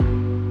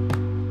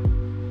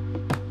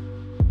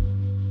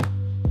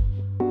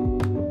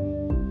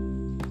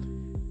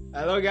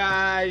Hello,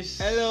 guys.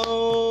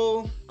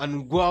 Hello,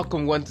 And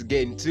welcome once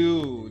again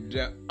to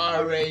the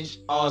Orange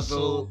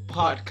Hustle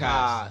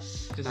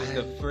Podcast. This is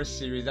the first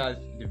series, that's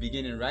the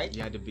beginning, right?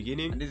 Yeah, the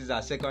beginning. And this is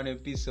our second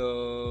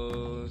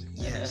episode.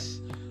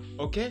 Yes.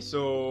 Okay,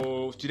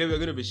 so today we're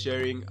going to be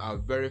sharing our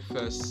very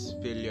first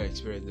failure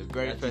experience, the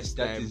very first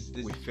time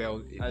we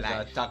failed in That's our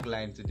life.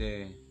 tagline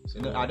today.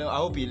 So, I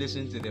hope you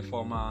listen to the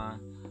former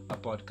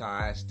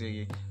podcast.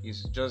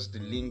 It's just the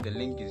link. The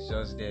link is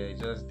just there.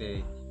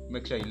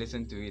 Make sure you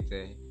listen to it.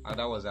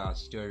 That was our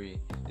story.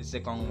 The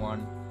second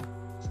one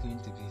is going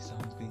to be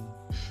something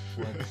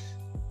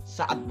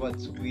sad, but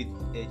with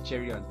a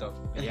cherry on top.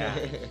 Yeah.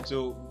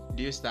 So,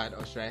 do you start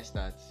or should I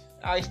start?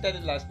 I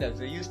started last time,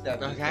 so you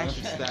start. Okay, I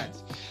should start.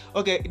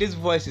 Okay, this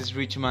voice is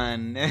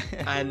Richman.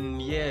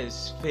 And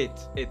yes,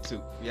 Faith, it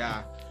too.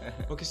 Yeah.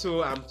 Okay,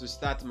 so to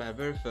start my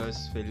very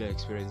first failure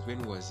experience.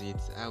 When was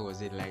it? How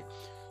was it like?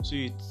 So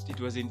it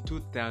was in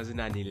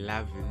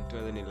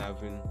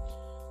 2011.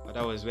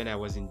 That was when I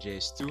was in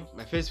JS2.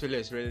 My first failure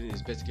experience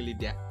is basically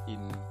there in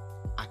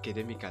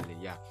academically,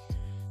 yeah.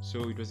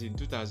 So it was in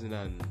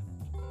 2011,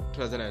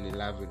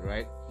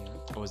 right? Yeah.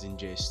 I was in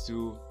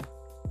JS2,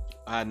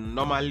 and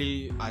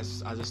normally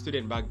as a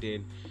student back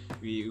then,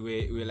 we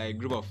were like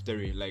group of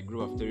 30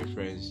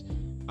 friends.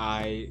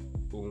 I,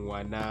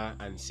 Unwana,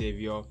 and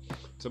Savior.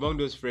 So among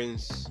those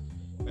friends,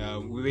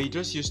 we were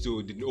just used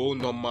to the old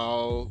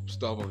normal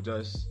stuff of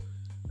just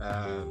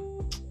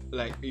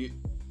like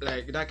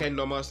that kind of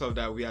normal stuff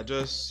that we are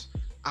just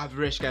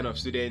average kind of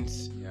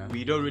students. Yeah.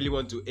 We don't really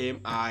want to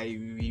aim high.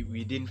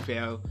 We didn't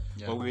fail,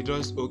 Yeah. but we were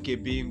just okay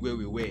being where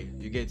we were.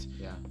 You get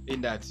Yeah.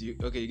 in that you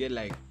get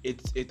like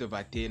 8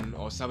 over 10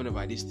 or 7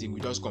 over this thing. We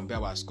just compare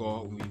our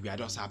score. We are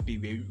just happy.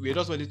 We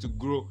just wanted to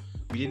grow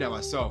within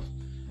ourselves.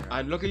 Yeah.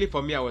 And luckily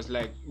for me, I was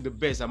like the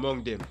best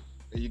among them.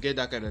 You get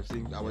that kind of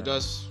thing. I was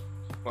just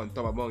on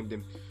top among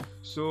them.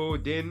 So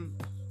then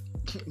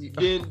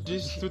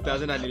this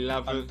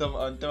 2011,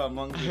 on top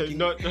among the king,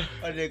 not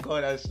what do they call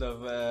that stuff?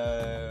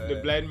 the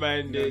blind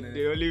man. no.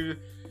 They only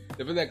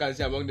the person I can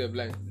see among the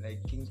blind.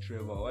 Like King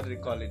Trevor. What do they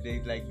call it?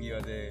 They like the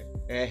other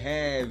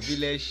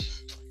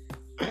village.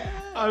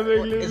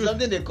 It's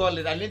something they call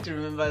it. I need to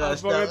remember that I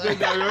stuff. forgot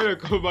that. We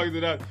want to come back to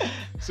that.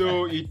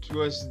 So it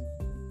was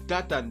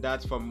that and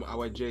that from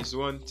our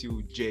JS1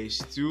 to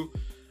JS2,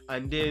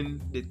 and then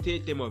the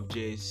third term of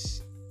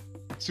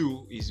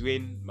JS2 is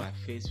when my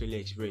first failure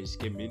experience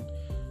came in.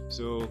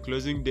 So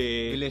closing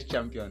the Village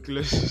champion.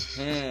 close.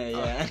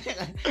 Yeah.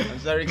 I'm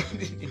sorry.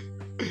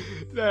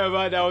 No,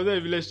 but I was not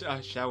a village.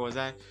 Was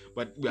I?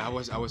 But I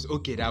was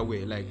okay that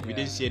way. Like we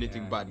didn't see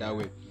anything bad that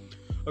way.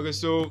 Okay,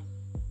 so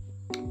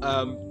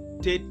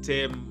third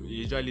term,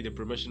 usually the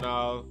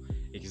promotional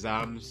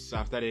exams.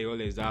 After the whole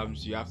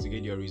exams, you have to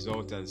get your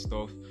result and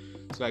stuff.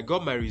 So I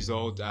got my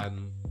result,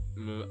 and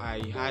I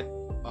had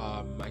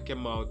I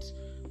came out.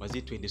 Was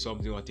it 20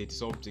 something or 30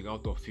 something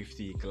out of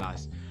 50 in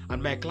class?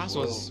 And my class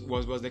was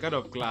the kind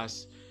of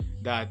class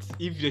that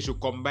if they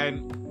should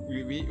combine,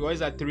 we what is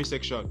that 3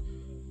 section?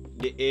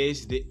 The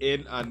A's, the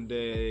N, and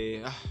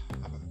the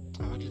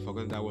I've actually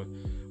forgotten that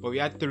one. But we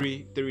had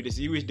three days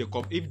in which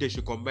if they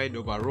should combine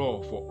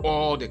overall for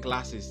all the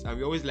classes, and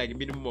we always like a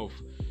minimum of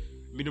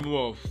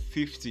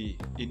 50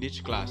 in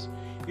each class.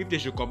 If they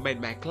should combine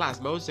my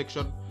own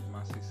section,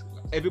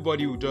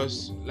 everybody would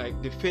just like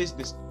the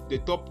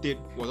top 10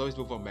 was always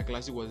from my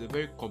class. It was a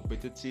very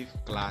competitive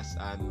class,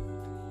 and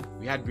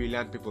we had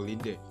brilliant people in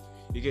there.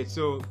 You get,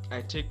 so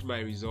I checked my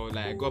result.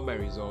 Like I got my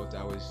result.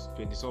 I was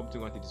 20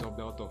 something or 30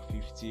 something out of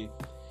 50.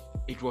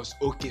 It was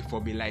okay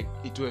for me. Like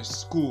it was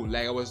school.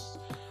 Like I was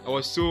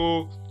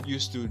so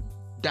used to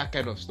that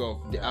kind of stuff,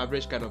 the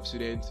average kind of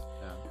student.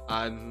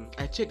 And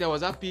I checked. I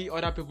was happy.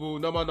 Other people,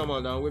 normal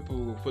now. When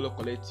people follow,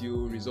 collect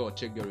you result,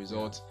 check your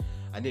results,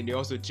 and then they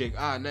also check.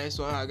 Nice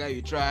one, guy,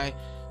 you try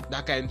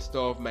that kind of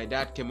stuff. My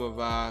dad came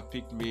over,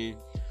 picked me.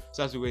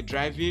 So as we were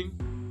driving,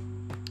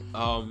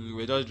 we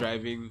were just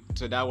driving.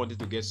 So dad wanted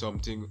to get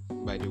something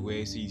by the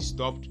way, so he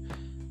stopped,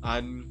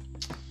 and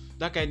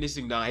that kind of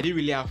thing. Now I didn't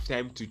really have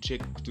time to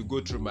go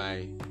through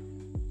my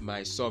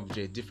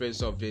subject, different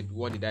subject.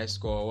 What did I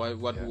score?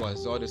 What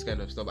was all this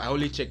kind of stuff? I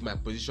only checked my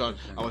position.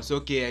 I was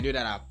okay. I knew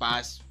that I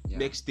passed.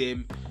 Next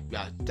time we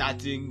are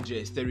starting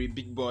JS3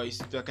 big boys,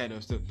 that kind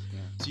of stuff.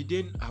 So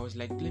then I was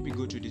like, let me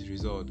go through this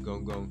result.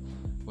 Gong.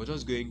 We're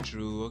just going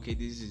through. Okay,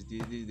 this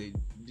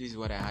is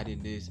what I had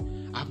in this.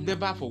 I've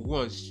never for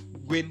once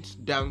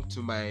went down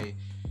to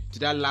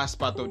that last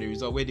part of the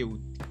result where they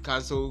would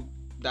cancel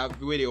that,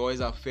 where they always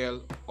have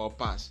fail or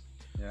pass.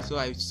 So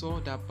I saw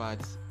that part.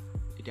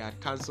 They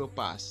had cancelled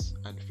pass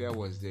and fail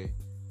was there,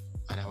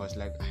 and I was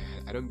like,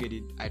 I don't get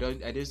it. I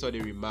didn't saw the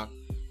remark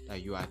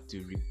that you had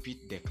to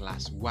repeat the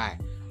class. Why?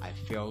 I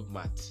failed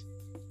math.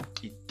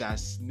 It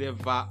has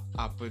never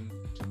happened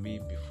to me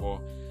before,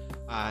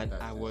 and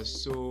I was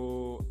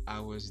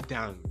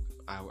down.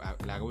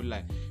 I would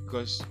like,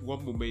 because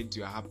one moment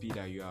you are happy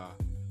that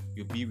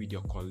you be with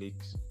your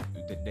colleagues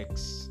the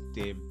next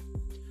term,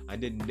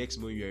 and then the next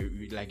moment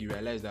you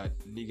realize that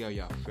nigga,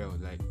 you have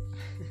failed.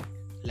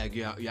 Like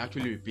you're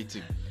actually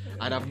repeating.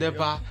 and I've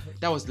never.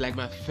 That was like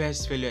my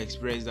first failure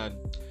experience, and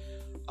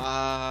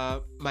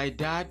my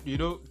dad,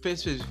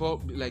 first before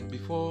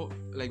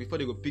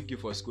they go pick you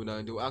for school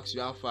now, they'll ask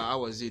you how far, how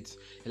was it?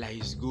 Like,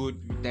 it's good,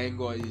 thank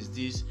God, is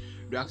this?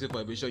 They ask you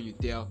for permission, you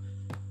tell.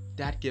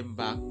 Dad came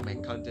back, my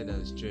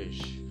countenance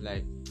changed.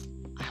 Like,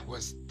 I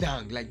was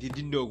down. Like, they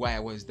didn't know why I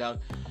was down.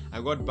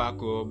 I got back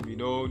home.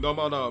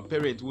 Normal now,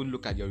 parents won't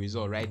look at your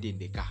result right in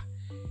the car.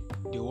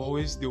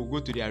 They'll go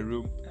to their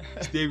room,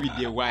 stay with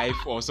their wife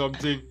or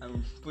something,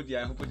 put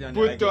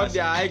on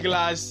their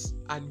eyeglass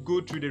and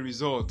go through the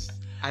results.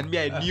 And me,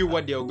 I knew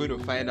what they were going to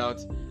find out.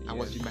 I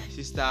was with my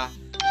sister.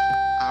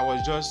 I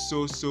was just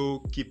so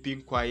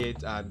keeping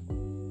quiet, and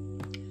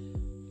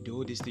the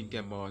whole this thing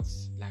came out.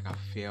 Like, I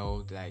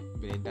felt like,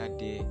 man, that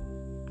day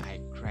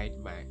I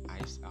cried my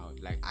eyes out.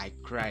 Like, I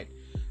cried.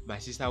 My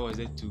sister was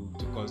there to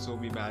console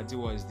me. My auntie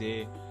was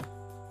there.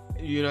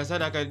 You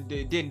understand?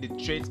 Then the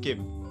trait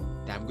came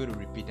that I'm going to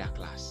repeat that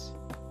class.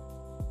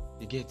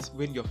 You get,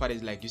 when your father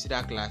is like, you see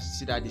that class,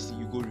 see that this thing,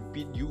 you go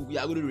repeat, we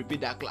are going to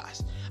repeat that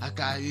class.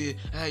 You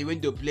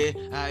went to play,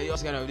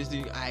 just kind of this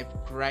thing. I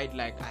cried,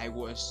 like, I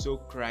was so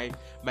crying.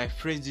 My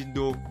friends didn't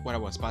know what I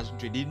was passing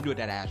through. They didn't know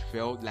that I had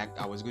felt like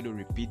I was going to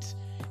repeat.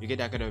 You get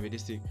that kind of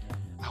this thing.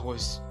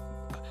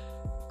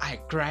 I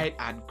cried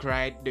and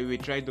cried. They were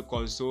trying to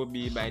console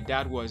me. My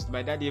dad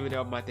even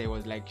helped matter. He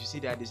was like, you see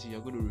that this thing,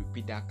 you're going to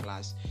repeat that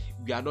class.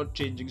 We are not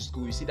changing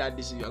school. You see that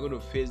this thing, you're going to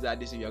face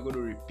that this thing, you're going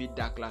to repeat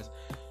that class.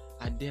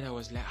 And then I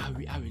was like, how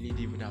will it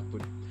even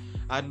happen?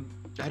 And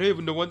I don't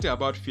even know one thing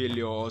about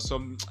failure, or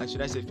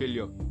should I say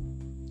failure?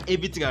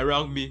 Everything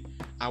around me,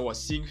 I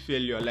was seeing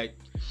failure. Like,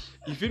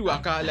 if it were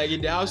like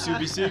in the house, you'll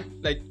be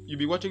seeing, like, you'll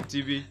be watching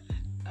TV.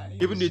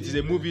 Even if it is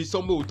a movie,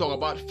 somebody will talk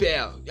about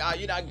fail. Yeah,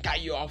 you that guy,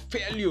 you are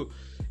failure.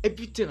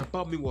 Everything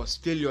about me was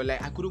failure.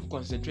 Like, I couldn't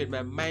concentrate.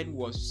 My mind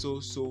was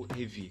so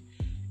heavy.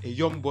 A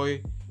young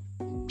boy,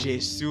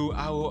 J2,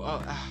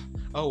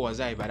 how was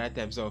I by that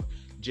time? So,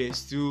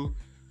 J2,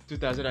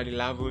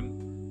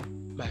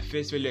 2011, my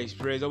first failure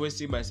experience. Always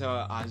see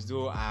myself as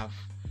though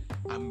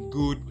I'm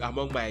good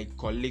among my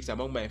colleagues,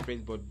 among my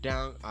friends, but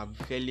down, I'm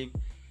failing,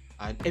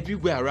 and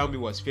everywhere around me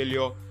was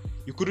failure.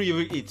 You couldn't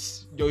even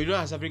eat.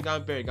 As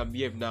African parent can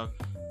behave now.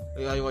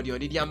 You're on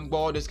the damn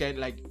board, this kind,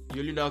 like,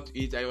 you learn how to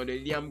eat. You're on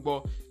the damn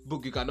board,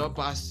 book you cannot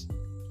pass.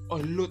 A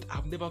lot.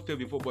 I've never failed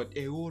before, but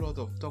a whole lot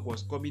of talk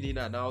was coming in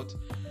and out.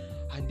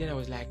 And then I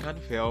was like, I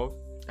can't fail.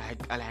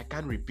 I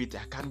can't repeat.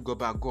 I can't go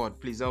back. God,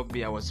 please help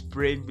me. I was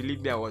praying.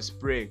 Believe me, I was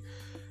praying.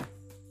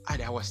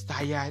 And I was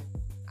tired.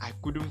 I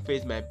couldn't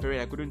face my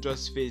parents. I couldn't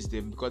just face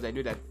them, because I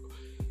knew that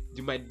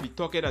you might be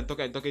talking.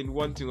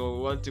 One thing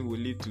will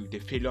lead to the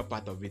failure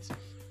part of it.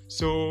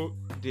 So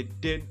they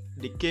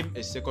came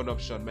a second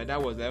option. My dad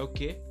was like,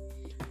 okay.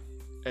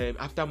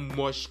 After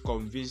much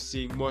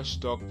convincing,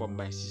 much talk from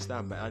my sister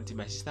and my auntie,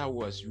 my sister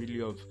was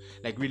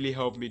really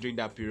helped me during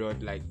that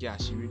period. Like, yeah,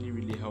 she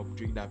really helped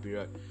during that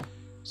period.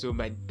 So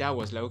my dad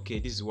was like, okay,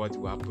 this is what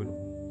will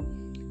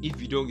happen.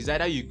 If you don't, it's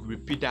either you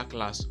repeat that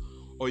class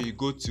or you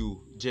go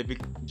to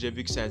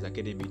JVIC Science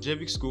Academy.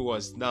 JVIC school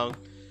was now,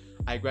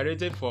 I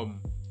graduated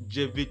from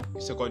JVIC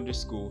secondary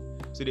school.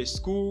 So the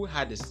school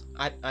had this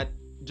at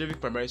JVIC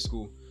primary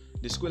school.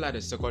 The school had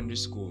a secondary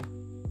school.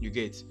 You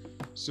get.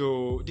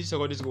 So this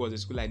secondary school was a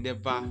school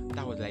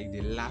that was like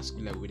the last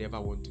school I would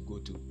ever want to go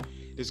to.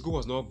 The school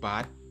was not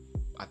bad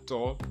at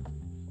all.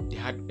 They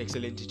had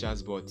excellent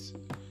teachers, but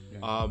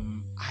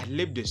I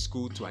left the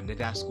school to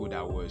another school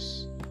that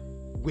was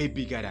way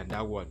bigger than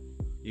that one.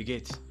 You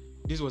get.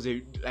 This was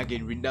a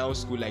renowned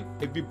school. Like,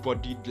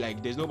 everybody,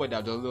 like, there's nobody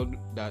that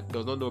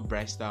does not know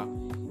Bright Star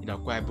in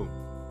Akwa Ibom,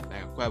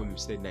 like Akwa Ibom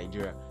State,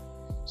 Nigeria.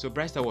 So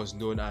Bright Star was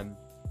known, and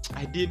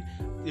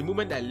the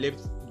moment I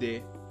left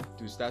there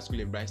to start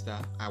school in Bright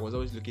Star, I was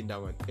always looking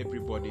down on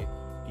everybody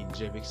in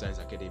JVIC Science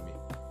Academy.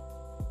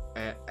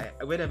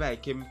 Whenever I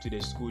came to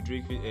the school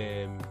during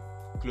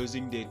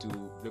closing day,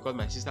 because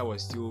my sister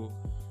was still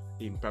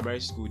in primary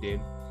school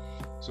then,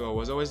 so I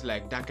was always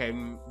like that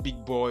kind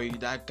big boy,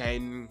 that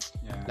kind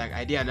like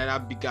I did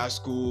another bigger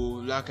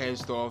school, that kind of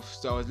stuff.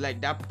 So I was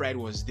like, that pride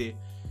was there.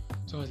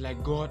 So I was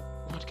like, God,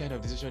 what kind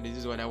of decision is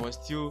this one? I was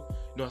still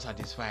not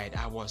satisfied.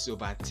 I was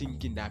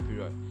overthinking that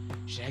period.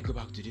 Should I go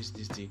back to this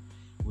thing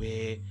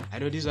where I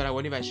know this is what I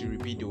want? If I should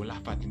repeat, they will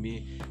laugh at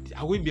me.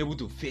 I wouldn't be able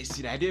to face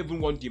it. I didn't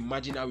even want to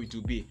imagine how it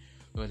would be.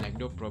 I was like,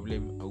 no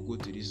problem, I'll go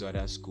to this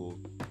other school.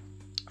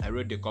 I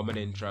wrote the common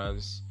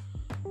entrance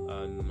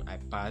and I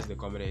passed the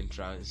common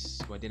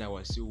entrance, but then I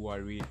was still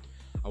worried.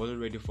 I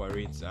wasn't ready for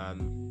it,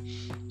 and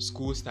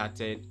school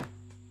started.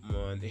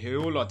 A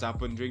whole lot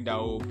happened during that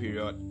whole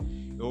period.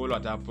 A whole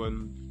lot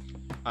happened,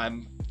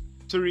 and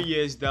 3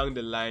 years down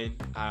the line,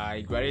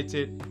 I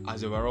graduated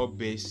as an overall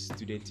best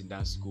student in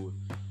that school.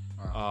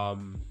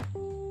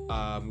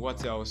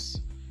 What else?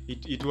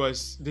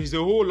 There's a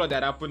whole lot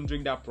that happened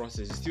during that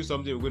process. It's still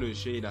something we're going to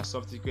share in a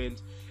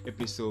subsequent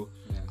episode.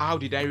 How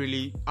did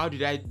the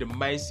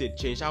mindset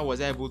change? How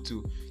was I able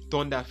to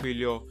turn that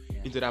failure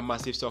into that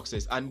massive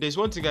success? And there's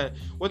one thing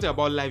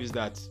about life is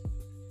that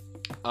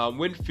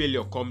when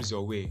failure comes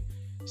your way,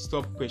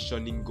 stopped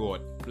questioning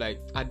God. Like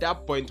at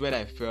that point when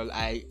I felt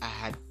I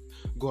had,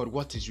 God,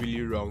 what is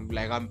really wrong?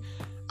 Like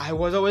I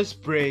was always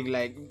praying,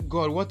 like,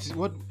 God,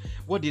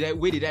 where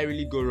did I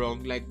really go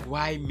wrong? Like,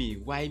 why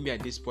me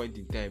at this point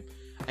in time?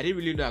 I didn't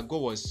really know that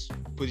God was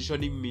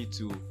positioning me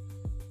to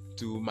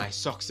my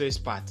success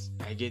part.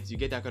 You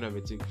get that kind of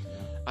a thing.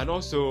 And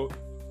also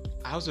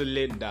I also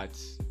learned that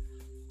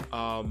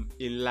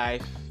in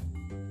life,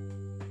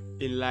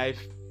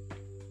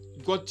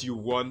 what you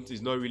want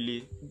is not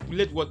really,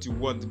 let what you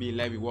want be in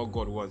line with what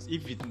God wants.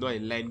 If it's not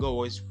in line, God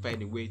always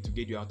find a way to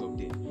get you out of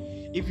there.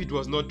 If it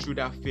was not through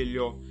that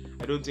failure,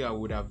 I don't think I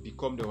would have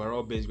become the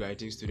overall best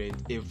graduating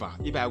student ever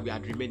if I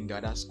had remained in the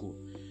other school.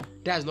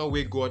 That's not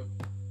where God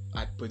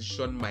had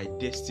positioned my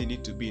destiny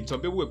to be.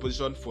 Some people were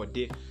positioned for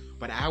there,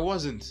 but I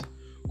wasn't.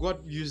 God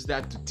used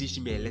that to teach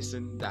me a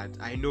lesson that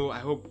I know. I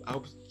hope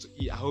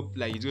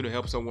like it's going to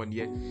help someone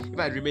here. If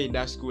I remained in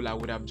that school, I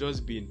would have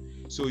just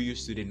been so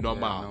used to the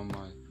normal.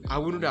 I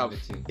wouldn't have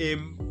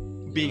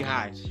aimed being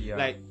high.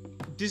 Like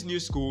this new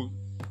school,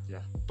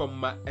 from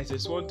my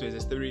SS1 to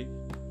SS3,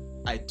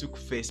 I took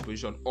first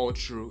position all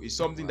through. It's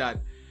something that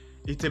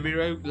it's a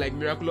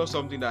miraculous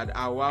something that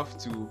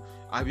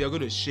we are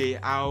going to share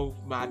how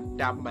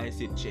that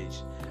mindset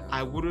changed.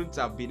 I wouldn't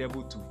have been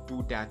able to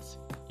do that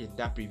in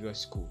that previous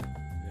school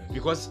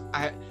because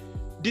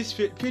this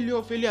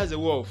failure as a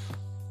way of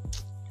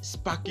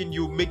sparking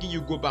you, making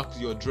you go back to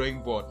your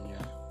drawing board.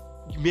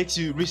 Makes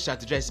you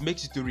re-strategize,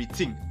 makes you to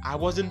rethink. I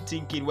wasn't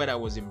thinking when I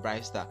was in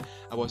Brightstar.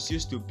 I was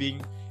used to being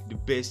the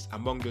best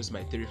among just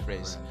my 3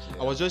 friends.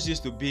 I was just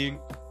used to being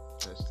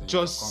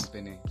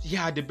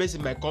the best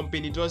in my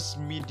company, just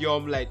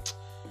medium. Like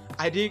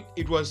I didn't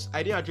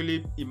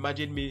actually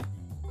imagine me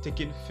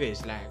taking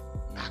first. Like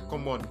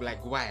come on,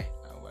 like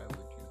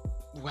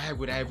why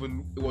would I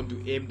even want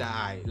to aim that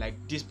high? Like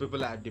these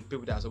people are the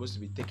people that are supposed to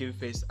be taking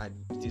first, and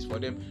it is for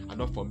them and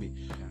not for me.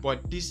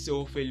 But this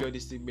whole failure,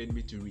 this thing made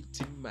me to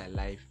rethink my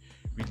life.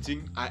 It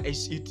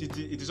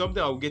is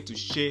something I will get to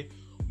share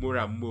more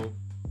and more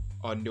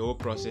on the whole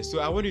process. So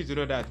I want you to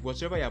know that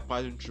whatever you're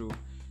passing through,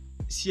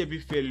 see every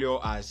failure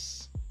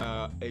as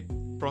a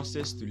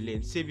process to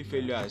learn. See every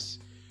failure as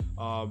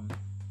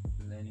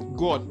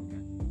God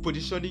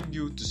positioning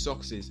you to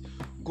success.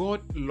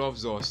 God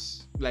loves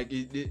us. Like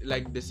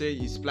they say,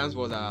 His plans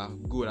for us are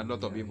good and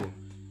not of evil.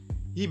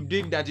 Him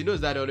doing that, He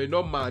knows that on a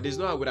normal, there's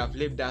no I would have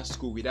left that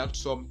school without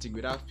something,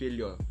 without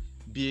failure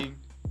being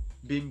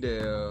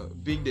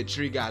the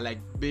trigger, like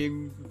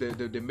being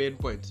the main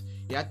point.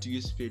 He had to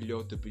use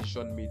failure to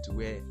position me to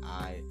where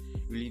I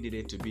really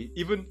needed to be.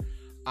 Even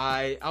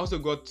I also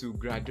got to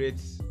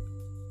graduate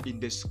in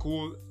the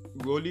school.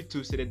 We only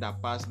 2 students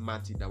that passed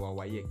math in our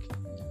WAEC.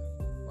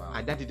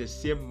 And that is the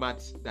same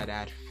math that I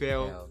had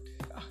failed.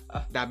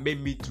 That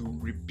made me to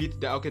repeat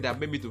that. Okay, that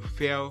made me to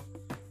fail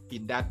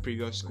in that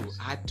previous school.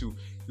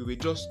 We were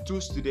just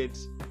 2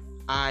 students,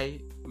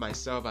 I,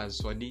 myself, and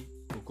Sonny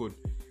Okon.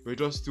 We were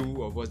just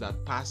 2 of us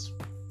that passed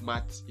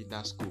math in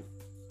that school.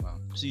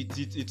 So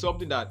it's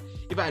something that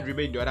if I had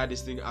remained the other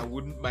distinct,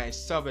 my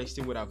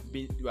self-esteem would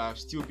have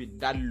still been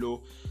that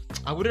low.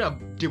 I wouldn't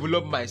have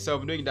developed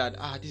myself knowing that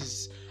I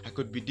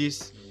could be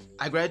this.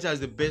 I graduated as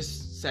the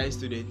best science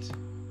student.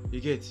 You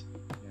get?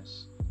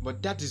 Yes.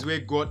 But that is where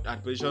God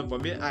had positioned for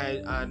me.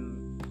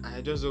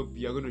 I just hope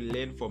you're going to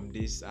learn from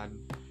this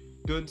and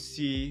don't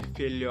see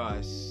failure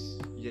as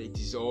it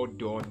is all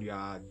done, you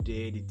are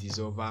dead, it is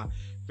over.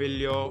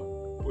 Failure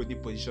only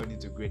positions you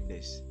to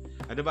greatness.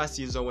 I've never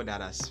seen someone that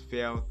has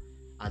failed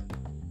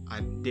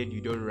and then you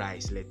don't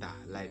rise later.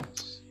 Like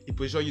it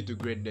positions you to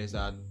greatness,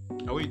 and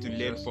I want you to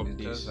learn from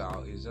this.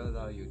 It's just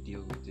how you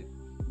deal with it.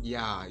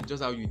 Yeah, it's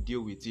just how you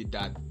deal with it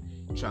that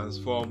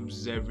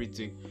transforms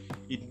everything.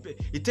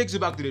 It takes you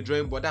back to the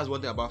drawing board. That's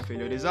one thing about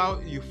failure. There's how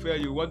you fail.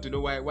 You want to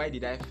know why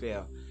did I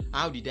fail?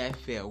 How did I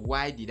fail?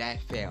 Why did I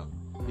fail?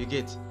 You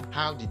get?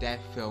 How did I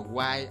fail?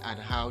 Why and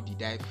how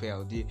did I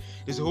fail?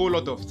 There's a whole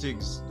lot of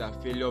things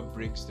that failure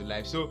brings to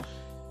life. So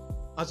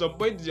at some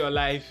point in your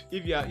life,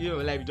 if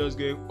your life just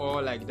going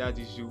all like that,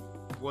 you should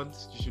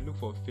look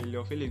for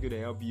failure. Failure is going to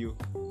help you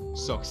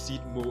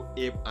succeed more,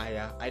 aim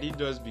higher. I didn't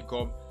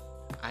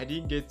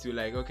get to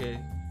like, okay,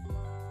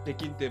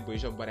 taking 10th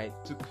position, but I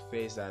took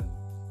first, and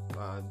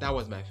that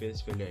was my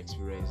first failure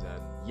experience.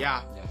 And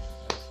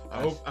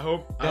I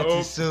hope that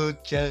is so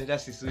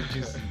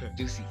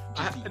juicy.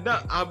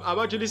 I'm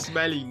actually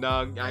smiling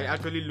now. I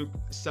actually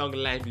sound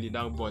lively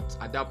now, but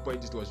at that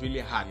point it was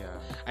really hard.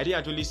 I didn't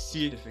actually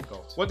see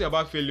difficult. One thing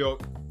about failure,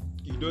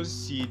 you don't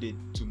see the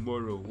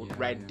tomorrow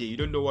there. You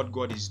don't know what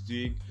God is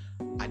doing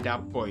at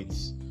that point.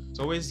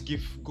 So always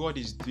give God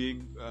is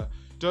doing.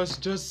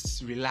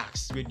 Just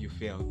relax when you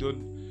fail.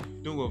 Don't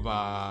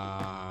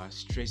over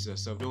stress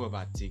yourself. Don't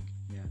overthink.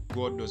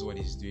 God knows what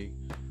He's doing,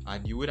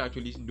 and you would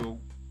actually know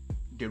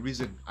the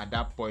reason at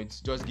that point.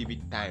 Just give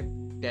it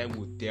time. Time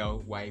will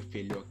tell why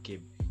failure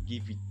came.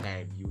 Give it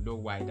time. You know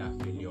why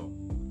that failure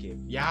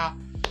came.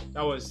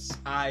 that was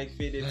I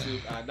failed to,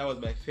 and that was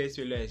my first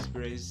failure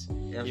experience.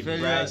 Your in failure,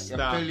 Bright your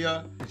Star.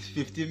 failure is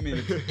 15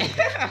 minutes.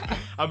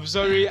 I'm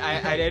sorry,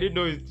 I didn't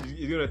know it's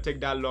gonna take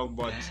that long,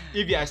 but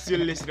if you are still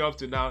listening up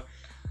to now,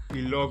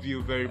 we love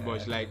you very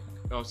much. Like,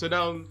 so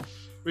now,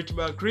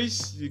 Richmond,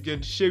 Chris, you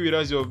can share with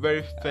us your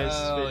very first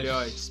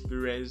failure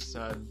experience.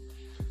 And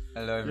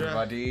hello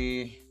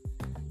everybody.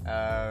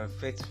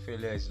 Faith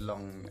failure is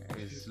long.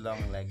 It's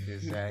long like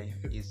this.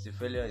 It's the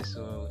failure is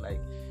so like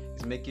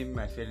it's making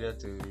my failure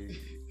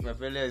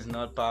is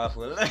not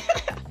powerful.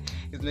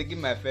 It's making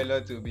my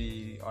failure to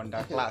be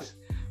underclass.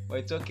 But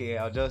it's okay.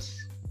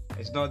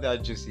 It's not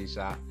that juicy,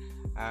 sir.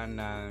 And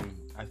I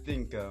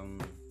think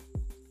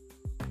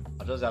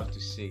I just have to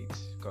say it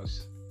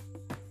because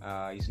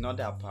it's not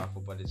that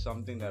powerful, but it's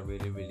something that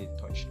really, really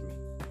touched me.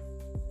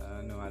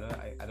 No,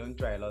 I don't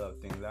try a lot of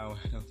things. I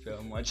don't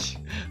fail much,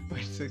 but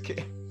it's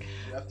okay.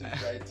 you have to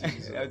try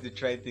things. You have to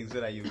try things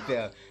so that you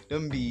fail.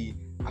 Don't be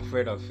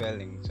afraid of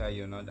failing. So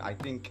you're not. I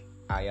think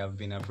I have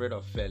been afraid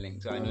of failing,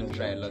 so I don't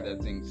try a lot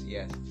of things.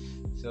 Yes.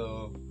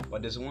 So,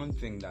 but there's one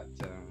thing that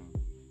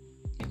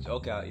it's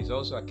okay. It's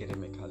also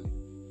academically.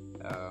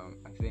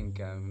 I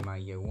think my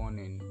year one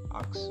in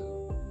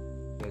AXU,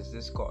 there's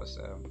this course,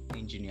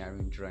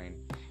 engineering drawing.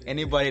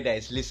 Anybody that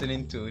is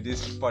listening to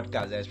this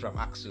podcast that is from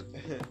AXU,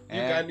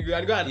 you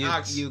can go and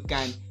ask. You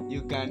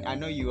can. I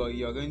know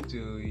you're going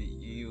to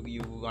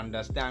you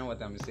understand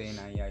what I'm saying,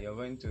 and yeah, you're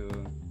going to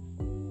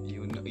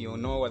you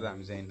know what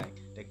I'm saying.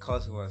 Like the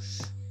course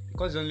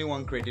is only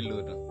one credit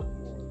load,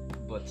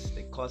 but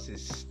the course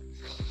is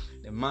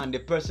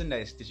the person that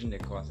is teaching the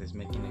course is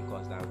making the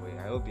course that way.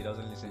 I hope he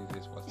doesn't listen to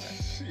this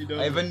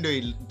podcast. Even though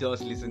he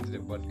does listen to the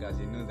podcast,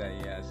 he knows that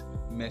he has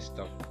messed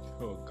up.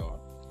 Oh God.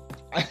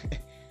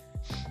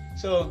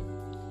 So,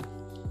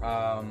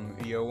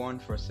 year one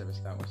first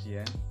semester was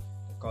here.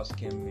 The course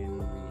came in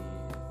with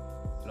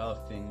a lot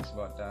of things,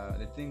 but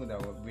the thing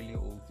that really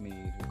owed me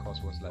the course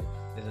was like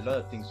there's a lot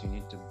of things you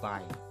need to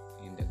buy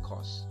in the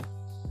course,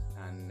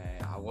 and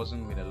I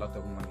wasn't with a lot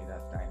of money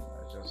that time.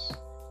 I was just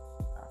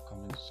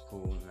coming to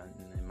school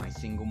and my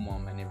single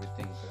mom and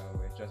everything, so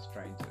we're just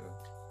trying to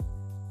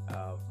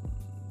I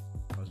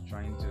was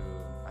trying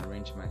to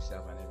arrange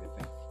myself and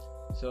everything.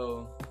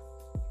 So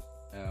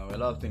a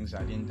lot of things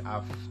I didn't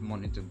have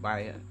money to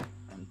buy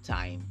on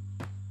time,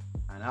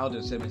 and how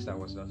the semester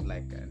was just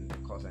like and the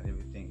course and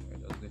everything.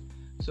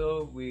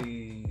 So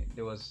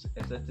there was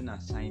a certain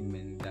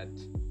assignment that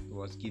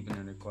was given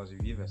on the course. We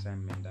give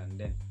assignment and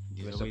then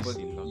we're supposed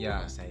a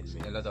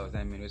lot of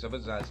assignment. We're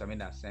supposed to submit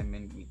the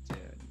assignment with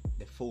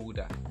the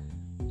folder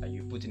that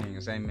you put in your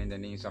assignment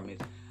and then you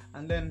submit.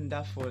 And then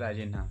that folder I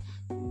didn't have.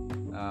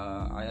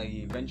 I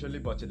eventually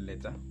bought it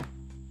later.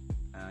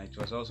 It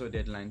was also a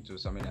deadline to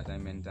submit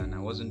assignment, and I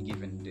wasn't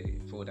given the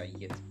folder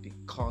yet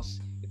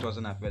because it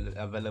wasn't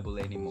available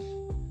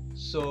anymore.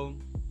 So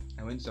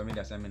I went to submit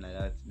the assignment like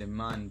that. The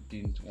man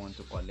didn't want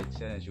to collect.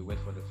 Said I should wait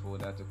for the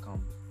folder to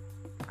come,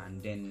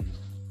 and then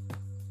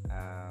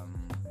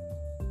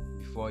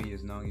before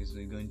he's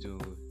going to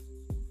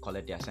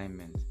collect the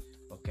assignment.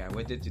 Okay, I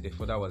waited till the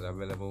folder was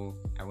available.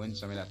 I went to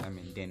submit the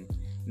assignment.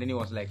 Then he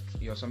was like,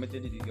 you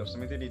submitted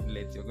it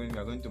late. We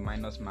are going to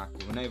minus mark.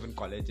 We will not even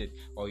collect it,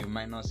 or you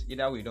minus.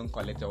 Either we don't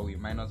collect it or we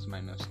minus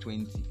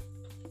 20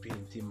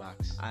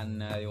 marks.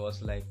 And it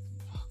was like,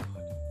 oh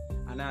God.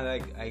 And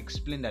I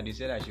explained that he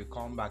said I should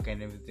come back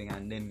and everything,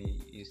 and then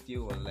he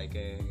still was like,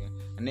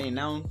 and then he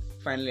now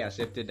finally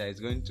accepted that he's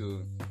going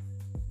to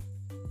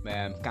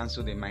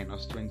cancel the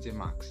minus 20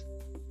 marks.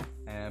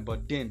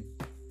 But then,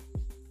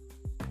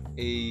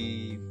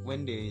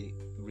 when the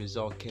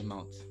result came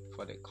out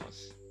for the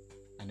course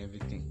and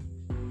everything,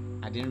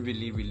 I didn't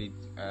really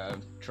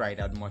try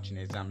that much in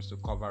exams to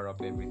cover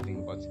up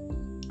everything, but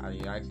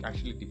I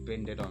actually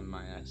depended on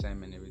my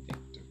assignment and everything.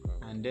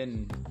 And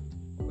then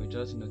we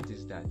just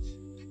noticed that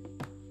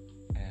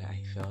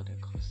I failed the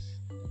course.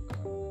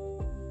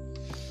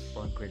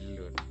 One credit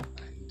load.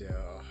 And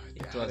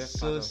it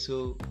was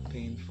so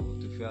painful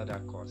to fail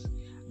that course,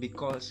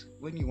 because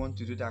when you want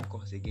to do that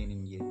course again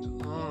in year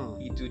 2,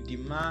 it will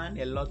demand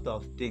a lot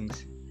of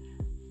things.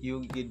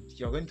 You're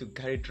going to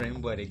carry drawing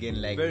board again,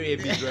 like very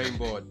heavy drawing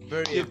board.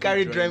 You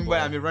carry drawing board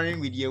and be running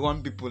with year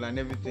 1 people and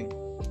everything.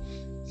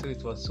 So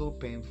it was so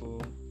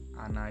painful,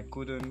 and I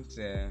couldn't.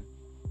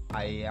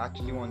 I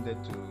actually wanted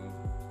to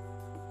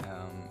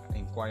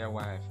inquire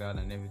why I failed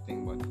and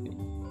everything, but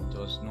it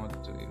was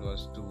not. It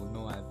was to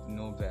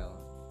no avail.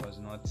 It was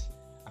not.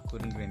 I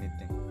couldn't do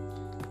anything.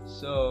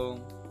 So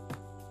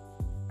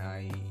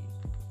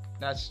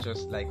that's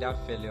just like that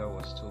failure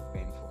was too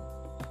painful.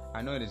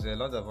 I know there's a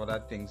lot of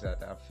other things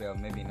that I failed,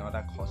 maybe in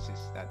other courses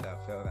that I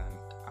failed, and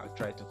I'll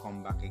try to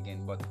come back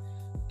again, but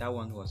that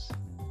one was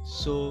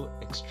so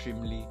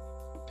extremely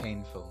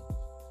painful.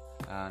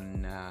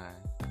 And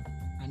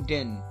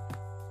then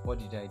what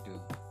did I do?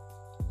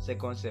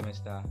 Second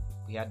semester,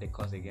 we had the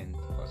course again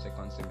for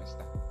second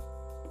semester.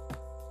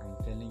 I'm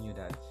telling you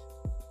that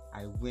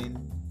I went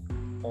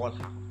all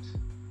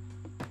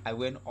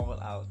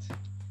out.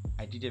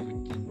 I did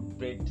everything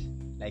great.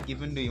 Like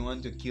even though you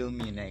want to kill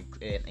me in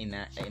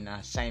an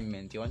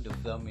assignment, you want to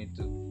fail me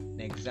to in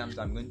exams,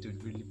 I'm going to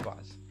really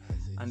pass.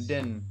 And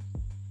then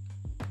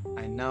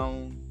I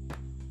now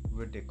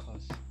wrote the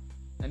course.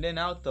 And then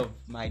out of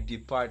my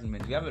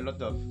department, we have a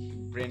lot of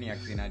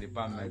brainiacs in our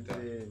department.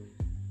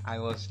 I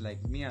was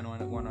like, me and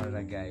one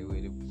other guy were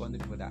the only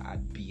people that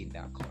had B in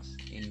that course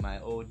in my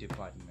old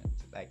department.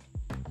 Like,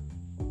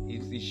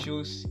 it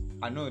shows.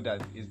 I know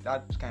that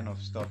that kind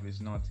of stuff is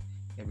not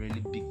a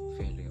really big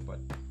failure, but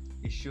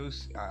it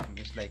shows.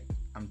 It's like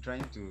I'm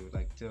trying to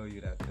like tell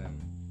you that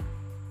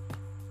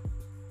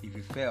if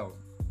you fail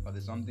or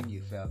there's something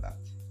you failed at,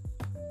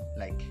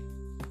 like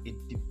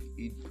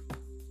it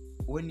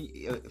when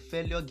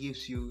failure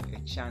gives you a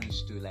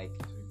chance to like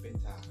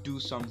do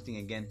something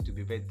again to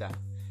be better.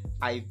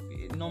 I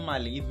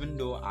normally, even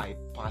though I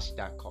passed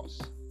that course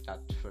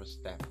that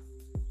first time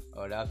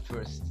or that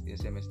first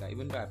semester,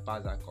 even though I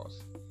passed that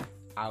course,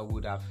 I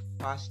would have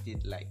passed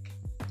it like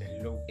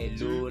a low,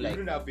 like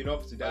wouldn't have been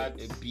up to that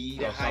a B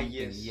the or something.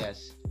 highest.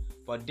 Yes,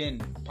 but then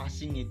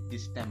passing it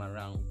this time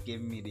around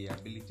gave me the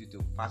ability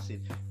to pass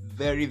it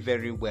very,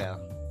 very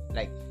well.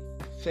 Like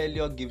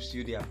failure gives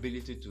you the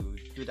ability to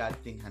do that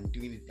thing and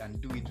do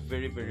it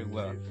very, very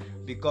well,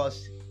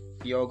 because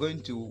you're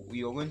going to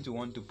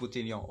want to put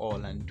in your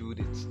all and do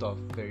this stuff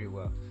very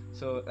well.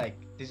 So like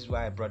this is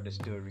why I brought the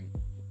story.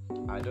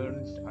 I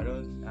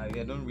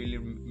don't really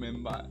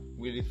remember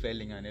really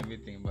failing and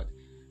everything, but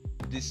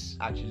this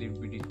actually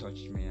really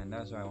touched me, and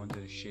that's why I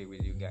wanted to share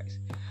with you guys.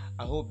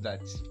 I hope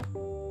that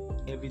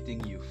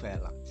everything you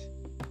fail at,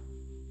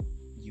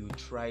 you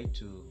try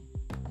to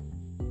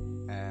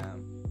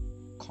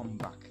come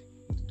back.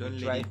 Don't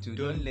let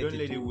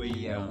it weigh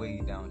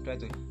you down. Try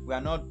to. We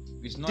are not.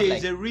 It's not.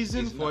 There's like, a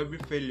reason for every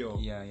failure.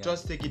 Yeah.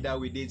 Just take it that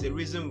way. There's a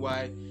reason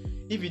why.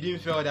 If you didn't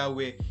fail that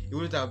way, you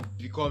wouldn't have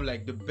become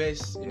like the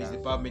best in this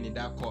department in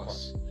that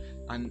course.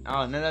 And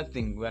another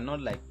thing, we're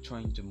not like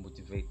trying to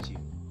motivate you,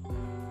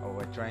 or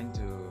we're trying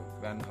to.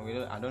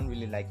 I don't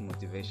really like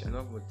motivation.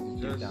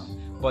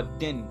 Down. But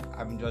then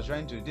I'm just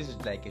trying to. This is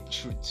like a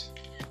truth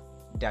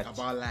that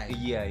about life.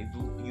 Yeah, if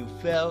you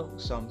fail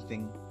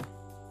something,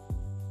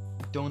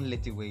 don't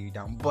let it weigh you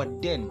down.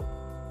 But then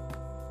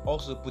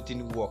also put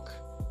in work.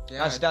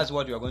 Yeah, that's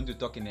what we are going to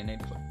talk in the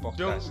next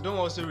podcast. Don't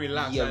also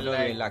relax. Yeah, don't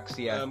relax.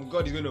 Yeah.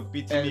 God is going to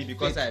pity me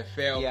because I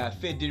failed. Yeah,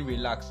 Faith didn't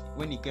relax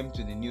when he came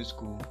to the new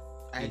school.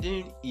 I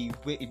didn't. He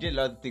did a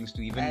lot of things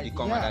to even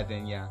become at that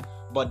thing. Yeah,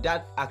 but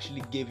that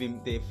actually gave him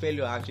the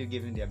failure. Actually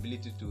gave him the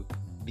ability to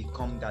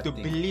become that. To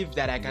thing. Believe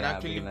that I can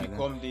actually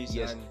become this.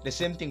 Yes. The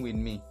same thing with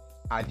me.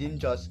 I didn't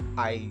just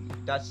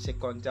that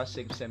second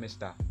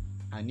semester.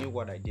 I knew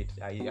what I did.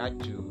 I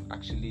had to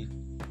actually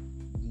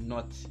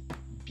not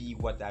be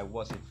what I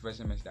was in the first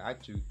semester. I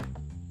had to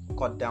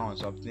cut down on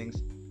some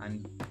things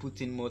and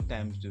put in more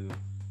time to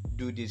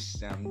do this,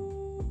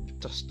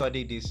 to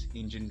study this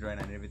engine drawing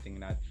and everything.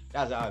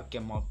 That's how I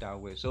came up that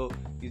way. So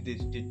the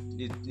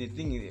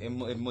thing, a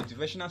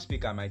motivational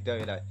speaker might tell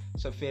you that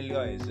so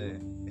failure is a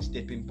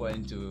stepping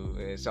point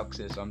to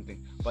success,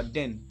 something. But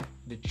then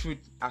the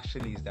truth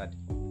actually is that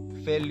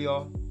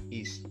failure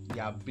is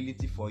the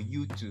ability for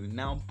you to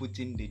now put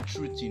in the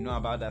truth you know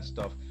about that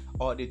stuff,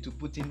 or to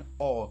put in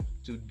all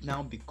to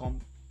now become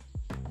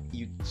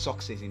you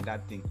success in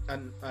that thing.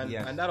 And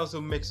that also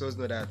makes us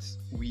know that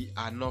we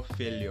are not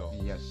failure.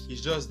 Yes.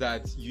 It's just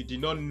that you did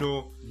not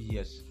know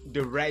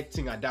the right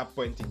thing at that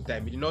point in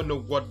time. You did not know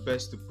what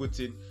best to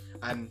put in,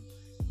 and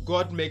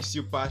God makes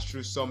you pass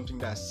through something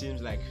that seems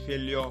like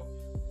failure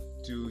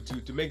to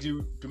make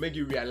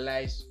you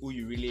realize who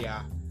you really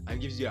are,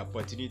 and gives you an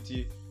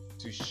opportunity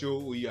to show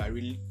who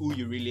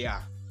you really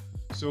are.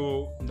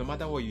 So no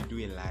matter what you do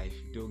in life,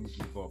 don't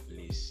give up,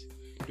 please.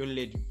 Don't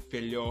let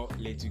failure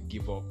let you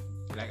give up.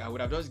 Like I would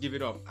have just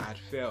given up. I had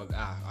failed.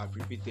 I've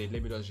repeated.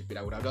 Let me just repeat.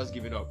 I would have just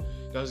given up.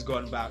 Just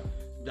gone back.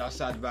 Just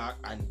sat back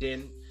and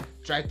then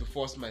tried to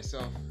force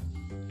myself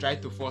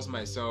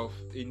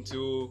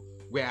into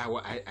where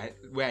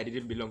I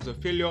didn't belong. So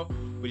failure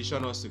will show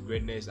us to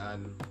greatness.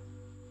 And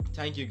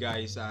thank you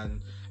guys,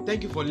 and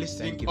thank you for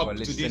listening to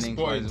this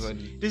point.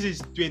 This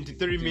is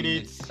 23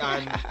 minutes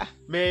and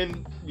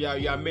man,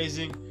 you're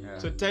amazing.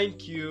 So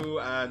thank you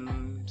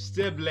and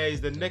stay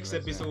blessed. The next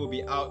episode will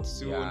be out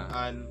soon,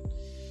 and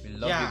we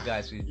love you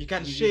guys. You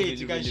can share it.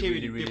 You can share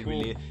with the people.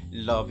 Really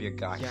love you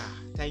guys. Yeah,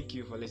 thank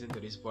you for listening to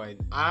this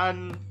point.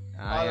 And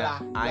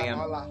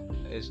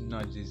it's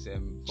not just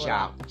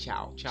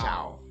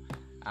ciao.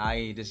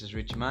 This is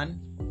Richman,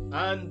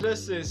 and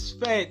this is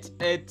Faith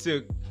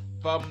Etuk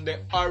from the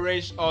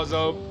Orange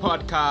Ozo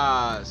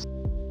podcast.